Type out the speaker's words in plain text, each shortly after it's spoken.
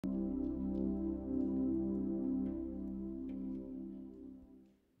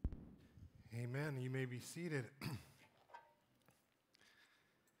may be seated.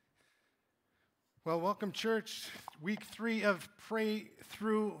 Well, welcome, church. Week 3 of Pray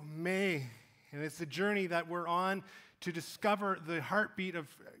Through May. And it's the journey that we're on to discover the heartbeat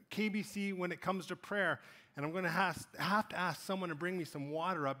of KBC when it comes to prayer. And I'm going to have to ask someone to bring me some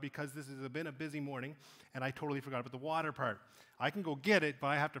water up because this has been a busy morning, and I totally forgot about the water part. I can go get it, but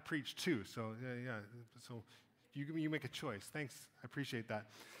I have to preach too. So, So you make a choice. Thanks. I appreciate that.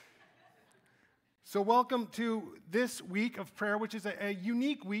 So welcome to this week of prayer, which is a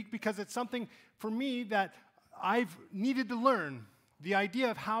unique week because it's something for me that I've needed to learn. The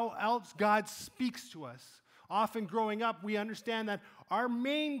idea of how else God speaks to us. Often growing up, we understand that our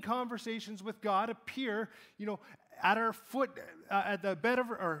main conversations with God appear, at our foot, at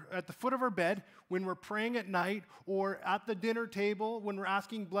the foot of our bed when we're praying at night, or at the dinner table when we're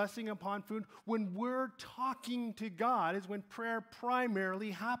asking blessing upon food. When we're talking to God is when prayer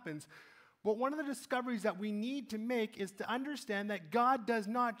primarily happens. But one of the discoveries that we need to make is to understand that God does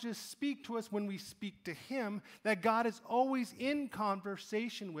not just speak to us when we speak to Him, that God is always in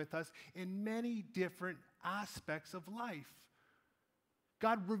conversation with us in many different aspects of life.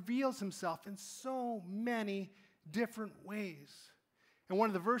 God reveals Himself in so many different ways. And one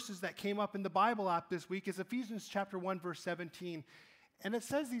of the verses that came up in the Bible app this week is Ephesians chapter 1, verse 17. And it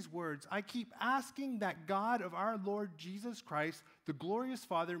says these words, "I keep asking that God of our Lord Jesus Christ, the glorious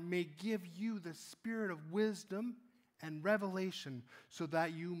Father, may give you the spirit of wisdom and revelation so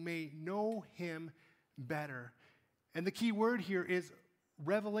that you may know Him better." And the key word here is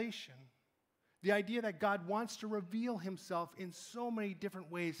revelation. The idea that God wants to reveal Himself in so many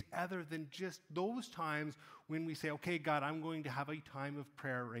different ways other than just those times when we say, okay, God, I'm going to have a time of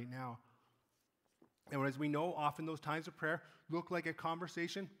prayer right now. And as we know, often those times of prayer look like a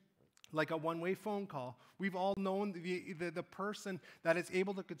conversation, like a one-way phone call. We've all known the person that is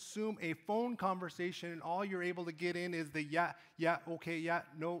able to consume a phone conversation, and all you're able to get in is the yeah, okay, yeah,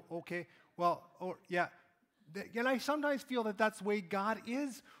 no, okay, well, or yeah. And I sometimes feel that that's the way God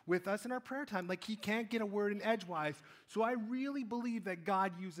is with us in our prayer time. Like He can't get a word in edgewise. So I really believe that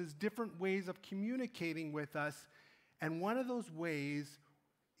God uses different ways of communicating with us. And one of those ways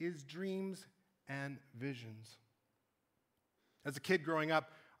is dreams and visions. As a kid growing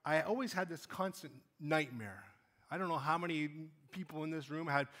up, I always had this constant nightmare. I don't know how many people in this room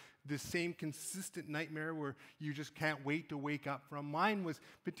had this same consistent nightmare where you just can't wait to wake up from. Mine was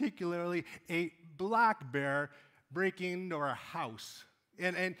particularly a black bear breaking into our house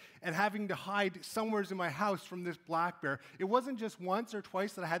and having to hide somewhere in my house from this black bear. It wasn't just once or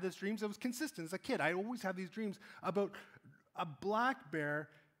twice that I had these dreams. It was consistent. As a kid, I always had these dreams about a black bear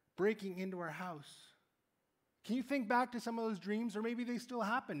breaking into our house. Can you think back to some of those dreams, or maybe they still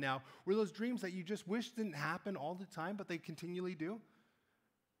happen now? Were those dreams that you just wish didn't happen all the time, but they continually do?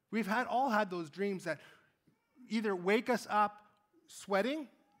 We've all had those dreams that either wake us up sweating,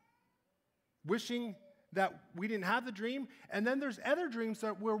 wishing that we didn't have the dream, and then there's other dreams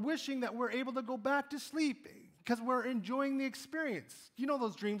that we're wishing that we're able to go back to sleep because we're enjoying the experience. You know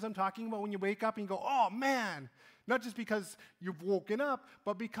those dreams I'm talking about when you wake up and you go, oh man, not just because you've woken up,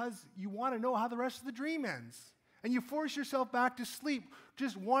 but because you want to know how the rest of the dream ends. And you force yourself back to sleep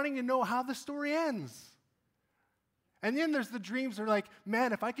just wanting to know how the story ends. And then there's the dreams that are like,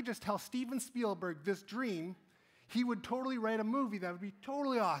 man, if I could just tell Steven Spielberg this dream, he would totally write a movie that would be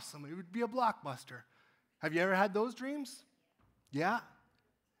totally awesome. It would be a blockbuster. Have you ever had those dreams? Yeah.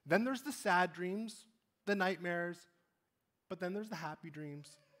 Then there's the sad dreams, the nightmares, but then there's the happy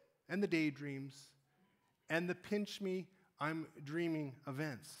dreams and the daydreams and the pinch me, I'm dreaming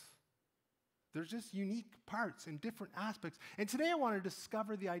events. There's just unique parts and different aspects. And today I want to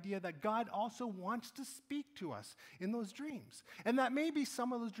discover the idea that God also wants to speak to us in those dreams. And that maybe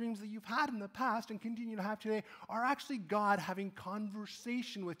some of those dreams that you've had in the past and continue to have today are actually God having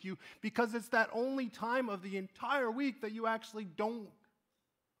conversation with you, because it's that only time of the entire week that you actually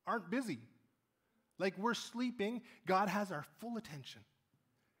aren't busy. Like we're sleeping, God has our full attention.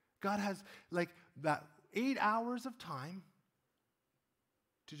 God has like that 8 hours of time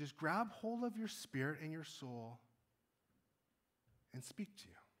to just grab hold of your spirit and your soul and speak to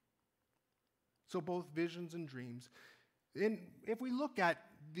you. So both visions and dreams. And if we look at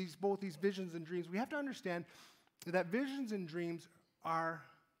both these visions and dreams, we have to understand that visions and dreams are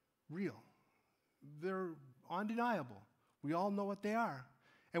real. They're undeniable. We all know what they are.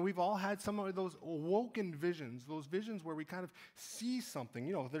 And we've all had some of those awoken visions, those visions where we kind of see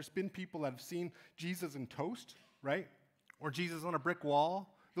something. There's been people that have seen Jesus in toast, right? Or Jesus on a brick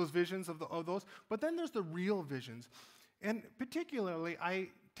wall. Those visions of those. But then there's the real visions. And particularly, I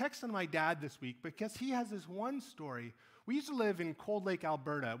texted my dad this week because he has this one story. We used to live in Cold Lake,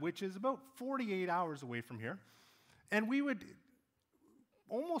 Alberta, which is about 48 hours away from here. And we would,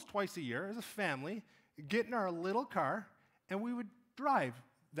 almost twice a year as a family, get in our little car, and we would drive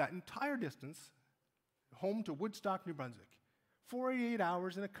that entire distance home to Woodstock, New Brunswick. 48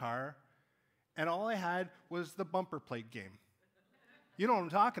 hours in a car, and all I had was the bumper plate game. You know what I'm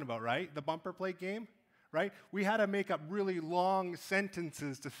talking about, right? The bumper plate game, right? We had to make up really long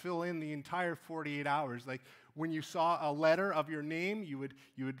sentences to fill in the entire 48 hours. Like when you saw a letter of your name, you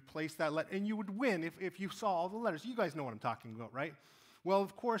would place that letter, and you would win if you saw all the letters. You guys know what I'm talking about, right? Well,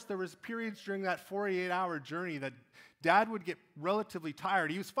 of course, there was periods during that 48-hour journey that Dad would get relatively tired.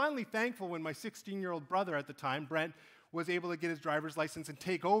 He was finally thankful when my 16-year-old brother at the time, Brent, was able to get his driver's license and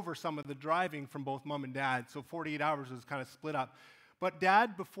take over some of the driving from both Mom and Dad. So 48 hours was kind of split up. But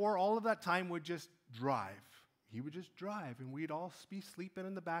Dad, before all of that time, would just drive. He would just drive, and we'd all be sleeping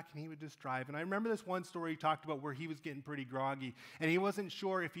in the back, and he would just drive. And I remember this one story he talked about where he was getting pretty groggy, and he wasn't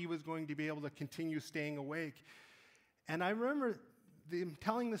sure if he was going to be able to continue staying awake. And I remember him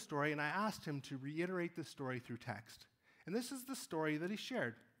telling the story, and I asked him to reiterate the story through text. And this is the story that he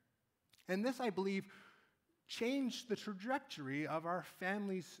shared. And this, I believe, changed the trajectory of our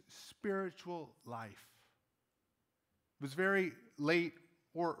family's spiritual life. It was very late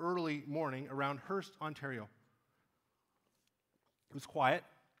or early morning around Hearst, Ontario. It was quiet,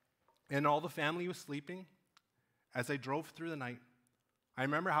 and all the family was sleeping as I drove through the night. I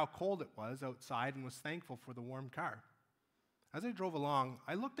remember how cold it was outside and was thankful for the warm car. As I drove along,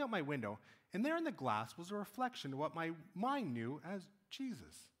 I looked out my window, and there in the glass was a reflection of what my mind knew as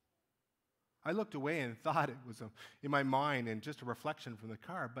Jesus. I looked away and thought it was in my mind and just a reflection from the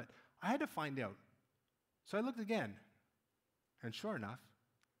car, but I had to find out. So I looked again, and sure enough,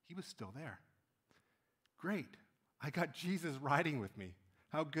 he was still there. Great. I got Jesus riding with me.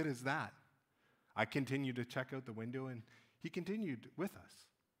 How good is that? I continued to check out the window, and he continued with us.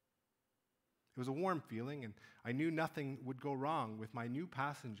 It was a warm feeling, and I knew nothing would go wrong with my new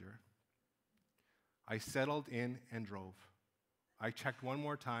passenger. I settled in and drove. I checked one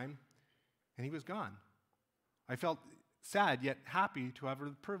more time, and he was gone. I felt sad yet happy to have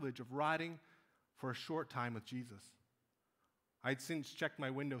the privilege of riding for a short time with Jesus. I'd since checked my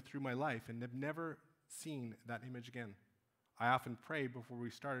window through my life and have never seen that image again. I often pray before we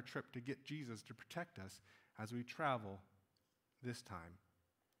start a trip to get Jesus to protect us as we travel. This time,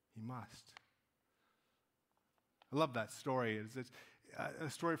 he must. I love that story. A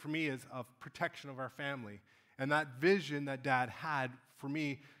story for me is of protection of our family. And that vision that Dad had for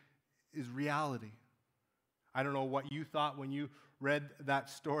me is reality. I don't know what you thought when you read that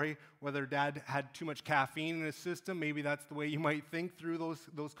story, whether Dad had too much caffeine in his system. Maybe that's the way you might think through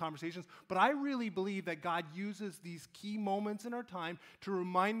those conversations. But I really believe that God uses these key moments in our time to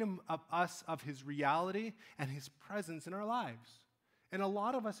remind us of his reality and his presence in our lives. And a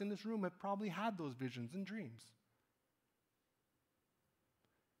lot of us in this room have probably had those visions and dreams.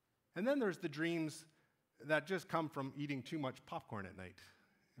 And then there's the dreams that just come from eating too much popcorn at night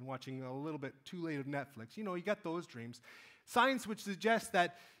and watching a little bit too late of Netflix. You know, you got those dreams. Science which suggests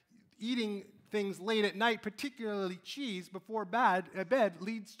that eating things late at night, particularly cheese, before bed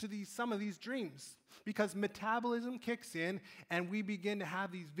leads to some of these dreams because metabolism kicks in and we begin to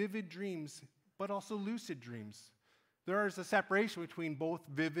have these vivid dreams, but also lucid dreams. There is a separation between both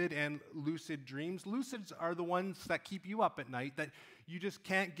vivid and lucid dreams. Lucids are the ones that keep you up at night, that you just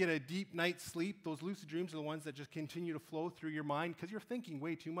can't get a deep night's sleep. Those lucid dreams are the ones that just continue to flow through your mind because you're thinking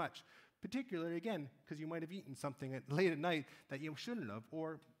way too much, particularly, again, because you might have eaten something late at night that you shouldn't have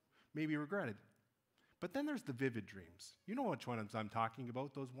or maybe regretted. But then there's the vivid dreams. You know which ones I'm talking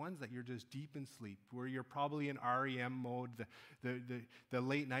about, those ones that you're just deep in sleep, where you're probably in REM mode, the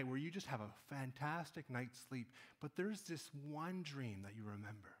late night where you just have a fantastic night's sleep. But there's this one dream that you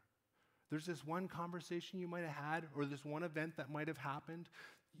remember. There's this one conversation you might have had or this one event that might have happened.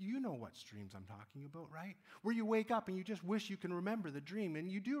 You know what dreams I'm talking about, right? Where you wake up and you just wish you can remember the dream, and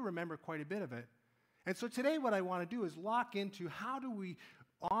you do remember quite a bit of it. And so today what I want to do is lock into how do we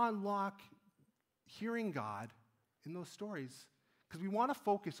unlock hearing God in those stories, because we want to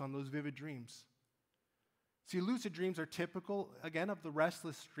focus on those vivid dreams. See, lucid dreams are typical, again, of the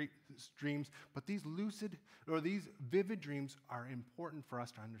restless dreams, but these vivid dreams are important for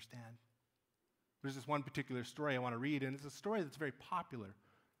us to understand. There's this one particular story I want to read, and it's a story that's very popular.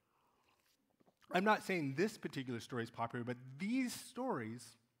 I'm not saying this particular story is popular, but these stories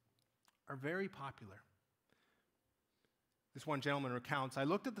are very popular. This one gentleman recounts, I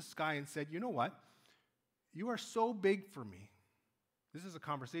looked at the sky and said, you know what? You are so big for me. This is a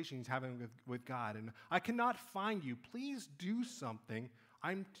conversation he's having with God, and I cannot find you. Please do something.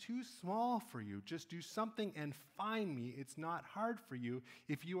 I'm too small for you. Just do something and find me. It's not hard for you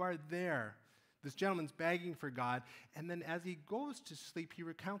if you are there. This gentleman's begging for God, and then as he goes to sleep, he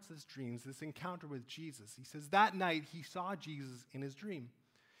recounts his dreams, this encounter with Jesus. He says, that night he saw Jesus in his dream.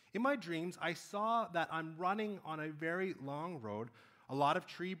 In my dreams, I saw that I'm running on a very long road, a lot of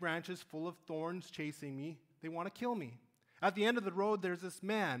tree branches full of thorns chasing me. They want to kill me. At the end of the road, there's this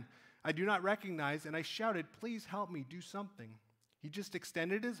man I do not recognize, and I shouted, please help me, do something. He just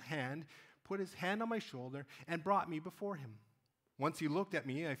extended his hand, put his hand on my shoulder, and brought me before him. Once he looked at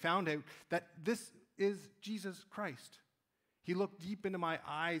me, I found out that this is Jesus Christ. He looked deep into my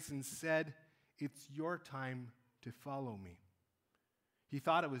eyes and said, it's your time to follow me. He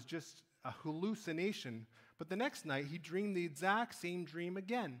thought it was just a hallucination, but the next night he dreamed the exact same dream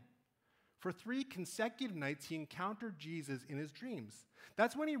again. For 3 consecutive nights, he encountered Jesus in his dreams.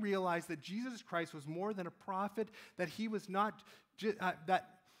 That's when he realized that Jesus Christ was more than a prophet, that he was not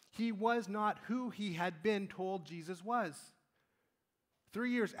who he had been told Jesus was. 3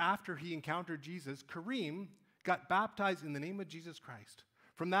 years after he encountered Jesus, Kareem got baptized in the name of Jesus Christ.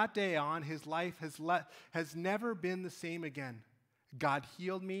 From that day on, his life has never been the same again. God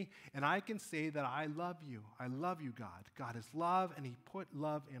healed me, and I can say that I love you. I love you, God. God is love, and he put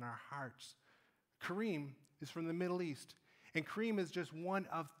love in our hearts. Kareem is from the Middle East, and Kareem is just one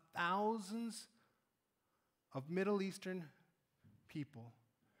of thousands of Middle Eastern people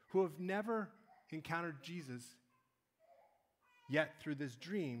who have never encountered Jesus, yet through this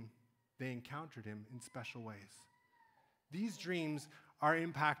dream, they encountered him in special ways. These dreams are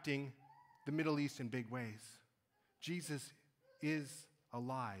impacting the Middle East in big ways. Jesus is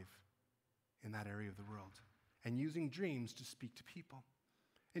alive in that area of the world and using dreams to speak to people.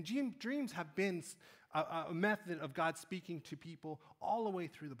 And dreams have been a method of God speaking to people all the way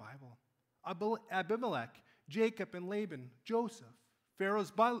through the Bible. Abimelech, Jacob and Laban, Joseph,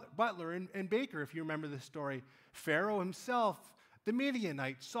 Pharaoh's butler and baker, if you remember the story, Pharaoh himself, the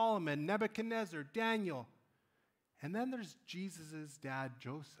Midianite, Solomon, Nebuchadnezzar, Daniel. And then there's Jesus' dad,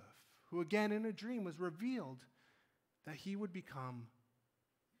 Joseph, who again in a dream was revealed that he would become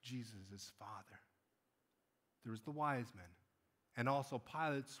Jesus' father. There was the wise men, and also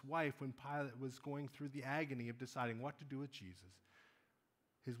Pilate's wife when Pilate was going through the agony of deciding what to do with Jesus.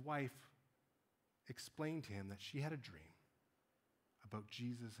 His wife explained to him that she had a dream about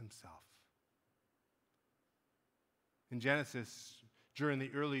Jesus himself. In Genesis, during the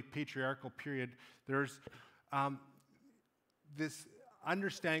early patriarchal period, there's this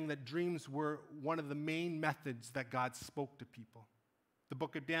understanding that dreams were one of the main methods that God spoke to people. The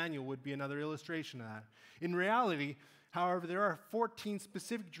book of Daniel would be another illustration of that. In reality, however, there are 14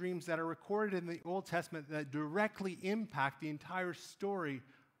 specific dreams that are recorded in the Old Testament that directly impact the entire story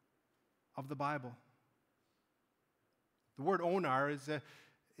of the Bible. The word onar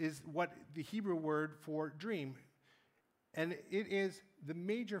is what the Hebrew word for dream. And it is the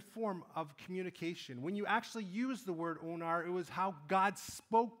major form of communication. When you actually use the word onar, it was how God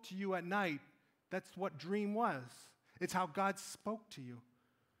spoke to you at night. That's what dream was. It's how God spoke to you.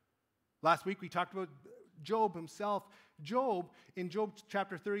 Last week we talked about Job himself. Job, in Job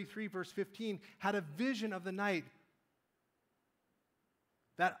chapter 33, verse 15, had a vision of the night.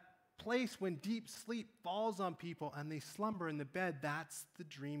 That place when deep sleep falls on people and they slumber in the bed, that's the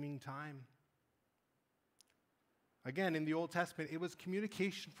dreaming time. Again, in the Old Testament, it was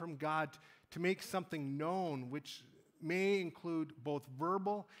communication from God to make something known, which may include both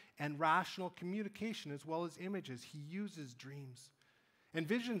verbal and rational communication as well as images. He uses dreams. And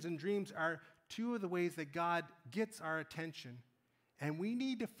visions and dreams are two of the ways that God gets our attention, and we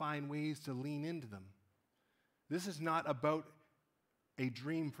need to find ways to lean into them. This is not about a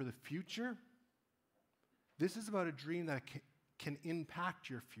dream for the future. This is about a dream that can impact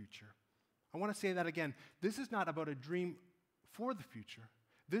your future. I want to say that again. This is not about a dream for the future.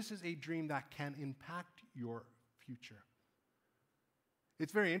 This is a dream that can impact your future.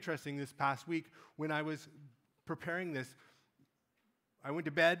 It's very interesting this past week when I was preparing this. I went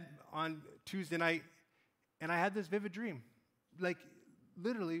to bed on Tuesday night and I had this vivid dream. Like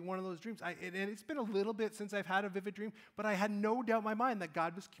literally one of those dreams. And it's been a little bit since I've had a vivid dream, but I had no doubt in my mind that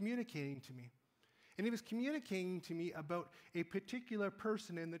God was communicating to me. And he was communicating to me about a particular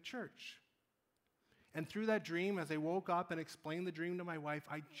person in the church. And through that dream, as I woke up and explained the dream to my wife,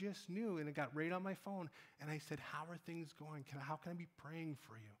 I just knew, and it got right on my phone, and I said, how are things going? How can I be praying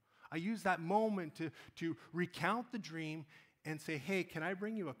for you? I used that moment to recount the dream and say, hey, can I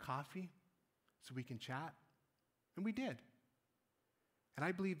bring you a coffee so we can chat? And we did. And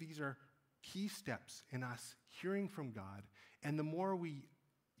I believe these are key steps in us hearing from God, and the more we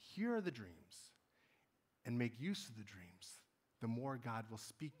hear the dreams and make use of the dreams, the more God will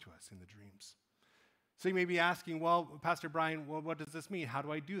speak to us in the dreams. So you may be asking, well, Pastor Brian, well, what does this mean? How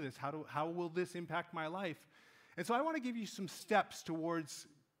do I do this? How will this impact my life? And so I want to give you some steps towards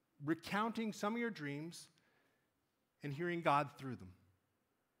recounting some of your dreams and hearing God through them.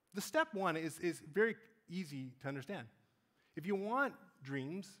 The step one is very easy to understand. If you want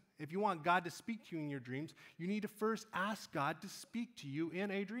dreams, if you want God to speak to you in your dreams, you need to first ask God to speak to you in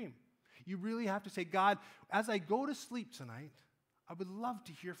a dream. You really have to say, God, as I go to sleep tonight, I would love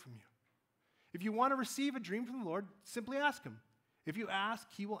to hear from you. If you want to receive a dream from the Lord, simply ask him. If you ask,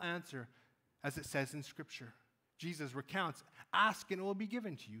 he will answer, as it says in Scripture. Jesus recounts, ask and it will be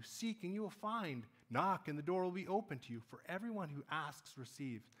given to you. Seek and you will find. Knock and the door will be open to you. For everyone who asks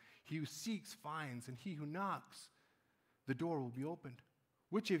receives. He who seeks finds, and he who knocks, the door will be opened.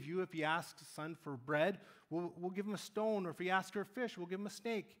 Which of you, if he asks a son for bread, will give him a stone, or if he asks for a fish, will give him a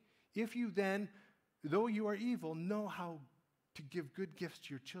snake? If you then, though you are evil, know how to give good gifts to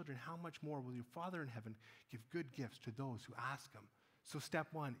your children, how much more will your Father in heaven give good gifts to those who ask him? So step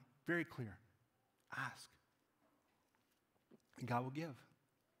one, very clear, ask. And God will give.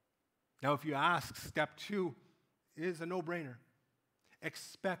 Now, if you ask, step two is a no-brainer.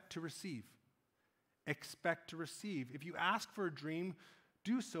 Expect to receive. Expect to receive. If you ask for a dream,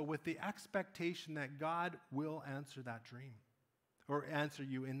 do so with the expectation that God will answer that dream or answer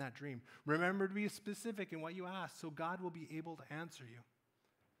you in that dream. Remember to be specific in what you ask so God will be able to answer you.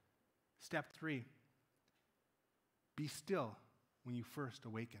 Step three, be still when you first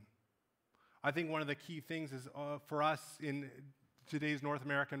awaken. I think one of the key things is for us in today's North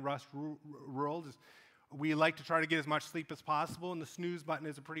American rust world is we like to try to get as much sleep as possible, and the snooze button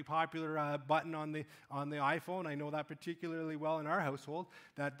is a pretty popular button on the iPhone. I know that particularly well in our household,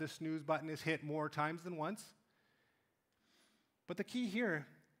 that the snooze button is hit more times than once. But the key here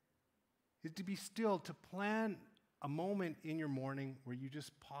is to be still, to plan a moment in your morning where you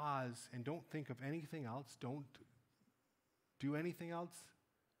just pause and don't think of anything else, don't do anything else.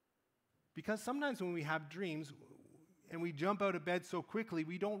 Because sometimes when we have dreams and we jump out of bed so quickly,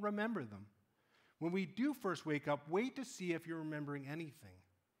 we don't remember them. When we do first wake up, wait to see if you're remembering anything.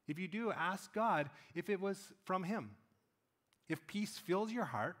 If you do, ask God if it was from him. If peace fills your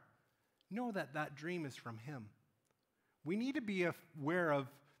heart, know that that dream is from him. We need to be aware of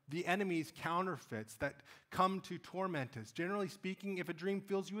the enemy's counterfeits that come to torment us. Generally speaking, if a dream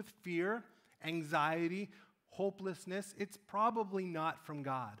fills you with fear, anxiety, hopelessness, it's probably not from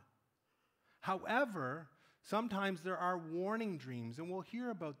God. However, sometimes there are warning dreams, and we'll hear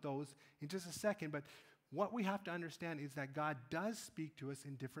about those in just a second, but what we have to understand is that God does speak to us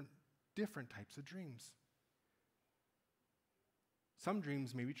in different types of dreams. Some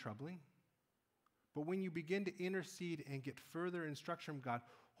dreams may be troubling, but when you begin to intercede and get further instruction from God,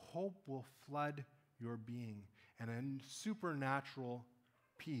 hope will flood your being, and a supernatural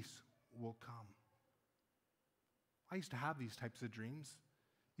peace will come. I used to have these types of dreams.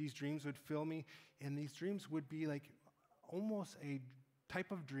 These dreams would fill me, and these dreams would be like almost a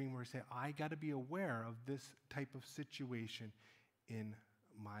type of dream where I say, I got to be aware of this type of situation in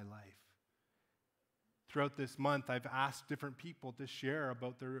my life. Throughout this month, I've asked different people to share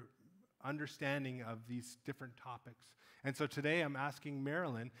about their understanding of these different topics. And so today I'm asking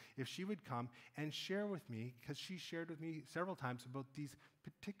Marilyn if she would come and share with me, because she shared with me several times about these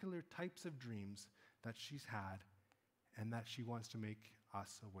particular types of dreams that she's had and that she wants to make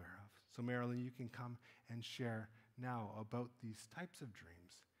us aware of. So Marilyn, you can come and share now about these types of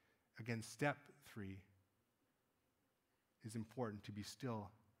dreams. Again, step 3 is important, to be still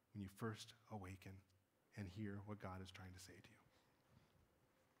when you first awaken and hear what God is trying to say to you.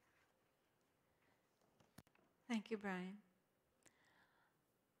 Thank you, Brian.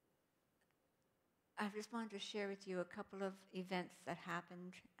 I just wanted to share with you a couple of events that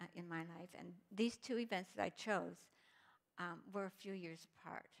happened in my life. And these two events that I chose were a few years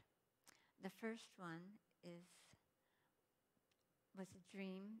apart. The first one was a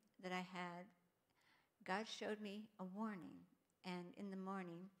dream that I had. God showed me a warning. And in the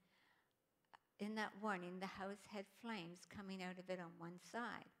morning, in that warning, the house had flames coming out of it on one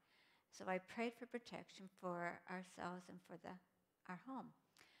side. So I prayed for protection for ourselves and for our home.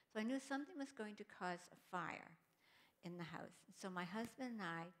 So I knew something was going to cause a fire in the house. So my husband and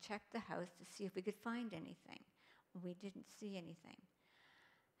I checked the house to see if we could find anything. We didn't see anything.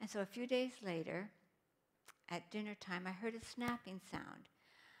 And so a few days later, at dinner time, I heard a snapping sound.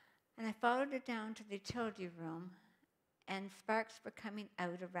 And I followed it down to the utility room, and sparks were coming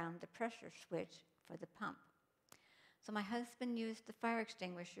out around the pressure switch for the pump. So my husband used the fire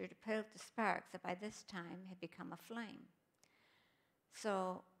extinguisher to put out the sparks that by this time had become a flame.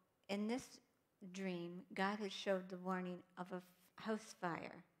 So in this dream, God had showed the warning of a house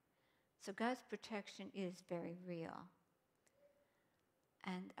fire. So God's protection is very real.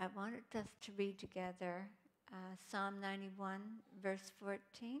 And I wanted us to read together Psalm 91, verse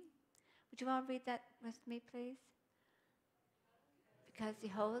 14. Would you all read that with me, please? Because he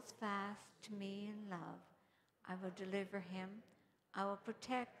holds fast to me in love, I will deliver him. I will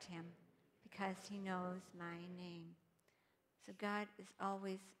protect him because he knows my name. So God is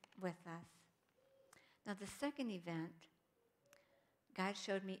always with us. Now the second event, God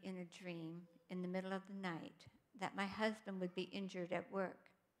showed me in a dream in the middle of the night that my husband would be injured at work.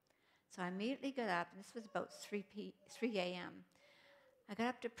 So I immediately got up, and this was about 3 a.m. I got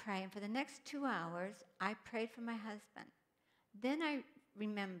up to pray, and for the next 2 hours, I prayed for my husband. Then I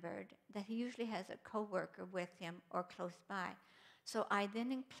remembered that he usually has a coworker with him or close by. So I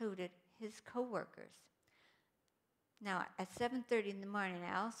then included his coworkers. Now, at 7:30 in the morning,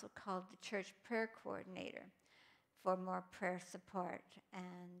 I also called the church prayer coordinator for more prayer support,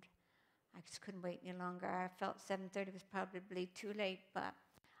 and I just couldn't wait any longer. I felt 7:30 was probably too late, but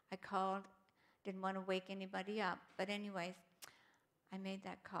I called, didn't want to wake anybody up. But anyways, I made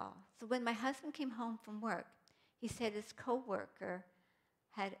that call. So when my husband came home from work, he said his coworker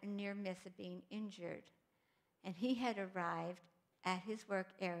had a near miss of being injured, and he had arrived at his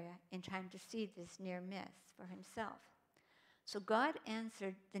work area in time to see this near miss for himself. So God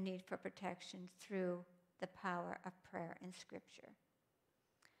answered the need for protection through the power of prayer in Scripture.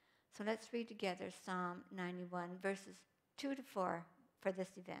 So let's read together Psalm 91, verses 2 to 4 for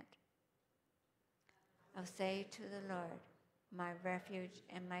this event. I'll say to the Lord, my refuge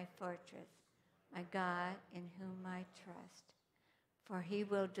and my fortress, my God in whom I trust. For he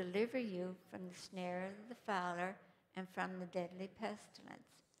will deliver you from the snare of the fowler and from the deadly pestilence.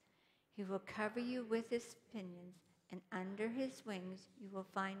 He will cover you with his pinions, and under his wings you will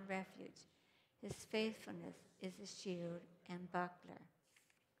find refuge. His faithfulness is a shield and buckler.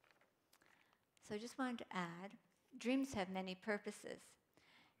 So I just wanted to add, dreams have many purposes.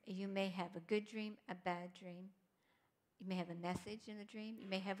 You may have a good dream, a bad dream. You may have a message in a dream. You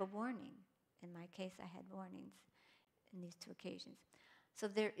may have a warning. In my case, I had warnings in these two occasions. So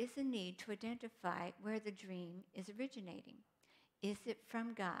there is a need to identify where the dream is originating. Is it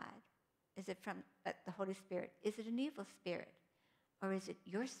from God? Is it from the Holy Spirit? Is it an evil spirit? Or is it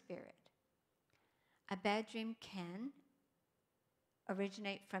your spirit? A bad dream can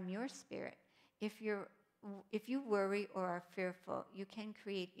originate from your spirit. If you worry or are fearful, you can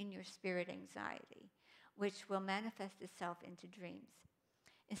create in your spirit anxiety, which will manifest itself into dreams.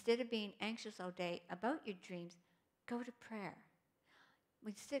 Instead of being anxious all day about your dreams, go to prayer.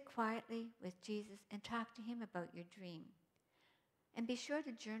 We sit quietly with Jesus and talk to him about your dream. And be sure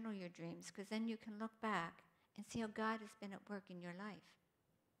to journal your dreams, because then you can look back and see how God has been at work in your life.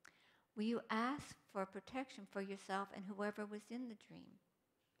 Will you ask for protection for yourself and whoever was in the dream?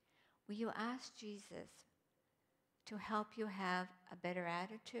 Will you ask Jesus to help you have a better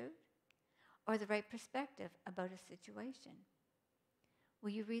attitude or the right perspective about a situation?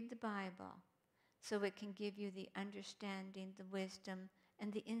 Will you read the Bible so it can give you the understanding, the wisdom,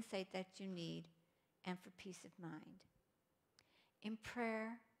 and the insight that you need, and for peace of mind? In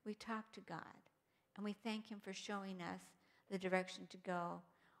prayer, we talk to God, and we thank him for showing us the direction to go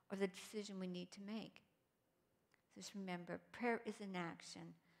or the decision we need to make. Just remember, prayer is an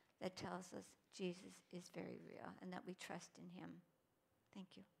action that tells us Jesus is very real and that we trust in him. Thank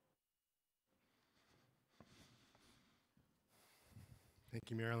you.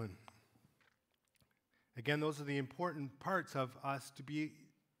 Thank you, Marilyn. Again, those are the important parts of us to be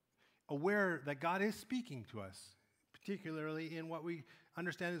aware that God is speaking to us, particularly in what we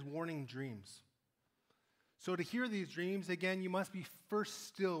understand as warning dreams. So to hear these dreams, again, you must be first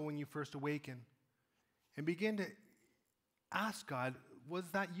still when you first awaken and begin to ask God, was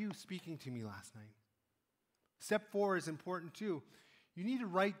that you speaking to me last night? Step 4 is important too. You need to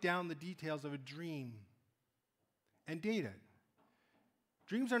write down the details of a dream and date it.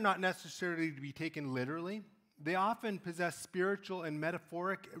 Dreams are not necessarily to be taken literally. They often possess spiritual and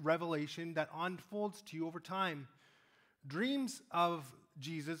metaphoric revelation that unfolds to you over time. Dreams of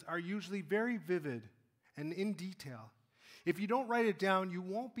Jesus are usually very vivid and in detail. If you don't write it down, you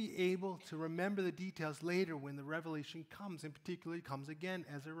won't be able to remember the details later when the revelation comes, and particularly comes again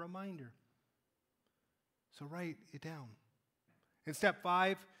as a reminder. So write it down. And step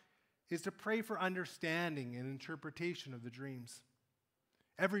 5 is to pray for understanding and interpretation of the dreams.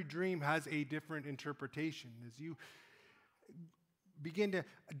 Every dream has a different interpretation. As you begin to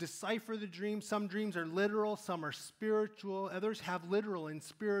decipher the dream, some dreams are literal, some are spiritual, others have literal and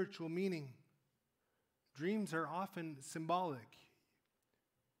spiritual meaning. Dreams are often symbolic.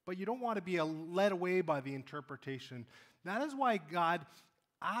 but you don't want to be led away by the interpretation. That is why God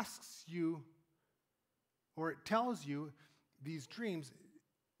asks you, or it tells you these dreams,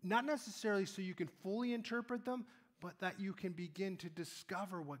 not necessarily so you can fully interpret them, but that you can begin to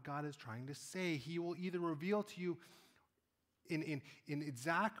discover what God is trying to say. He will either reveal to you in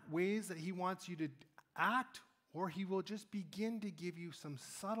exact ways that he wants you to act, or he will just begin to give you some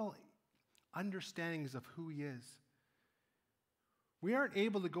subtle understandings of who he is. We aren't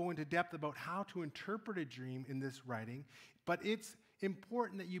able to go into depth about how to interpret a dream in this writing, but it's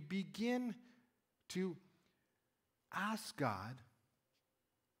important that you begin to ask God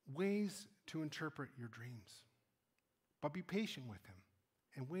ways to interpret your dreams. But be patient with him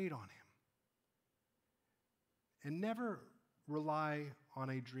and wait on him. And never rely on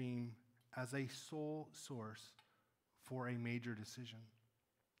a dream as a sole source for a major decision.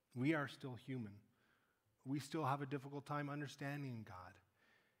 We are still human. We still have a difficult time understanding God.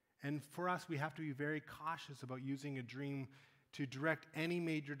 And for us, we have to be very cautious about using a dream to direct any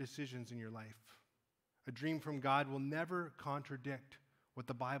major decisions in your life. A dream from God will never contradict what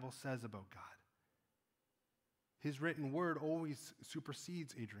the Bible says about God. His written word always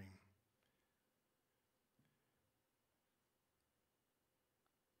supersedes a dream.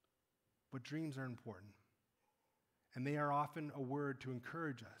 But dreams are important. And they are often a word to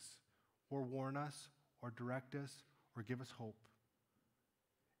encourage us, or warn us, or direct us, or give us hope.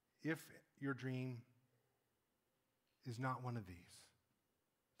 If your dream is not one of these,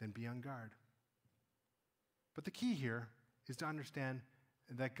 then be on guard. But the key here is to understand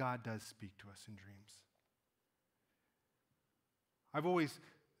that God does speak to us in dreams. I've always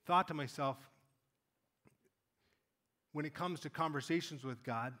thought to myself, when it comes to conversations with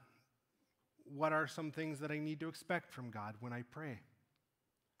God, what are some things that I need to expect from God when I pray?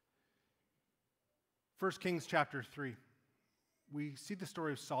 1 Kings chapter 3. We see the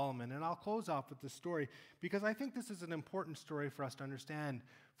story of Solomon, and I'll close off with this story because I think this is an important story for us to understand.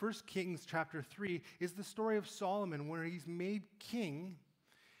 1 Kings chapter 3 is the story of Solomon where he's made king,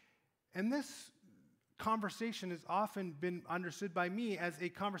 and this conversation has often been understood by me as a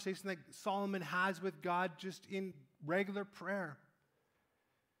conversation that Solomon has with God just in regular prayer.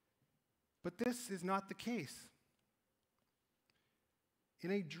 But this is not the case.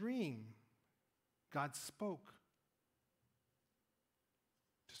 In a dream, God spoke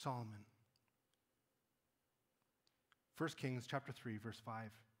to Solomon. 1 Kings chapter 3, verse 5.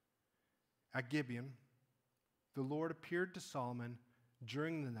 At Gibeon, the Lord appeared to Solomon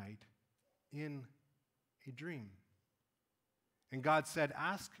during the night in a dream. And God said,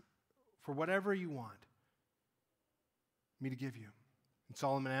 "Ask for whatever you want me to give you." And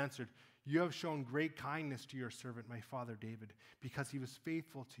Solomon answered, "You have shown great kindness to your servant, my father David, because he was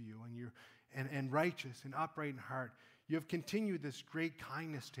faithful to you and righteous and upright in heart. You have continued this great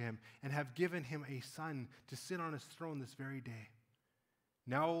kindness to him and have given him a son to sit on his throne this very day.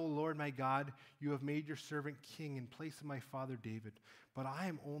 Now, O Lord my God, you have made your servant king in place of my father David, but I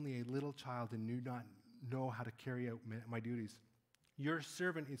am only a little child and do not know how to carry out my duties. Your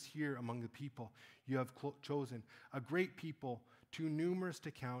servant is here among the people you have chosen, a great people too numerous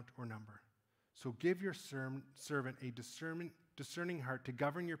to count or number. So give your servant a discerning heart to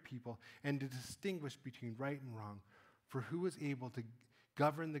govern your people and to distinguish between right and wrong. For who is able to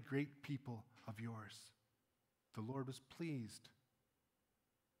govern the great people of yours?" The Lord was pleased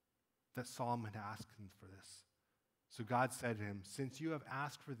that Solomon asked him for this. So God said to him, "Since you have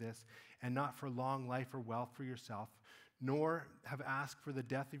asked for this, and not for long life or wealth for yourself, nor have asked for the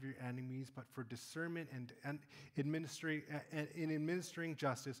death of your enemies, but for discernment and in administering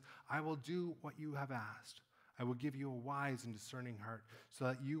justice, I will do what you have asked. I will give you a wise and discerning heart, so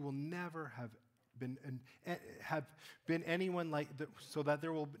that you will never have been anyone like, so that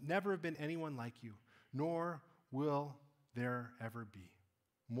there will never have been anyone like you, nor will there ever be.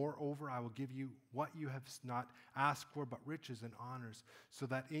 Moreover, I will give you what you have not asked for, but riches and honors, so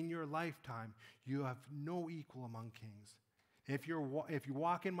that in your lifetime you have no equal among kings. If you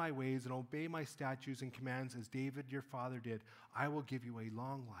walk in my ways and obey my statutes and commands as David your father did, I will give you a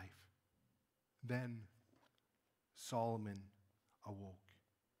long life." Then Solomon awoke,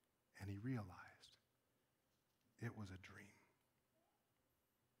 and he realized it was a dream.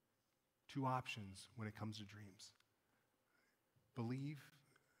 Two options when it comes to dreams. Believe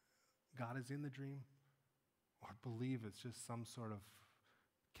God is in the dream, or believe it's just some sort of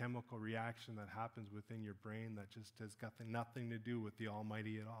chemical reaction that happens within your brain that just has got nothing to do with the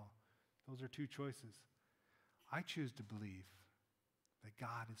Almighty at all. Those are two choices. I choose to believe that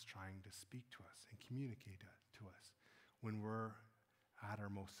God is trying to speak to us and communicate to us when we're at our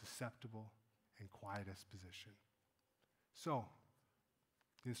most susceptible and quietest position. So,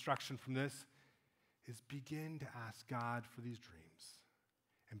 The instruction from this is begin to ask God for these dreams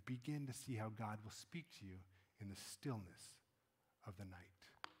and begin to see how God will speak to you in the stillness of the night.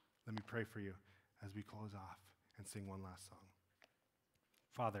 Let me pray for you as we close off and sing one last song.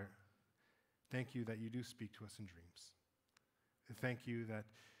 Father, thank you that you do speak to us in dreams. And thank you that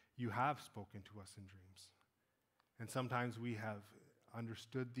you have spoken to us in dreams. And sometimes we have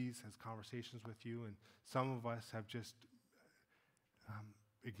understood these as conversations with you, and some of us have just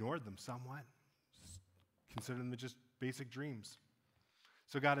ignored them somewhat, consider them just basic dreams.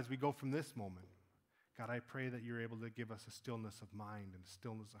 So God, as we go from this moment, God, I pray that you're able to give us a stillness of mind and a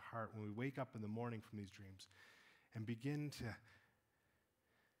stillness of heart when we wake up in the morning from these dreams and begin to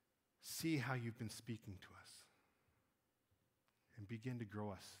see how you've been speaking to us and begin to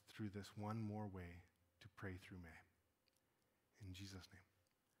grow us through this one more way to pray through May. In Jesus' name,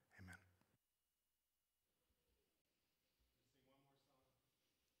 amen.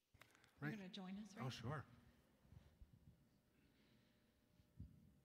 You're going to join us, right? Oh, sure.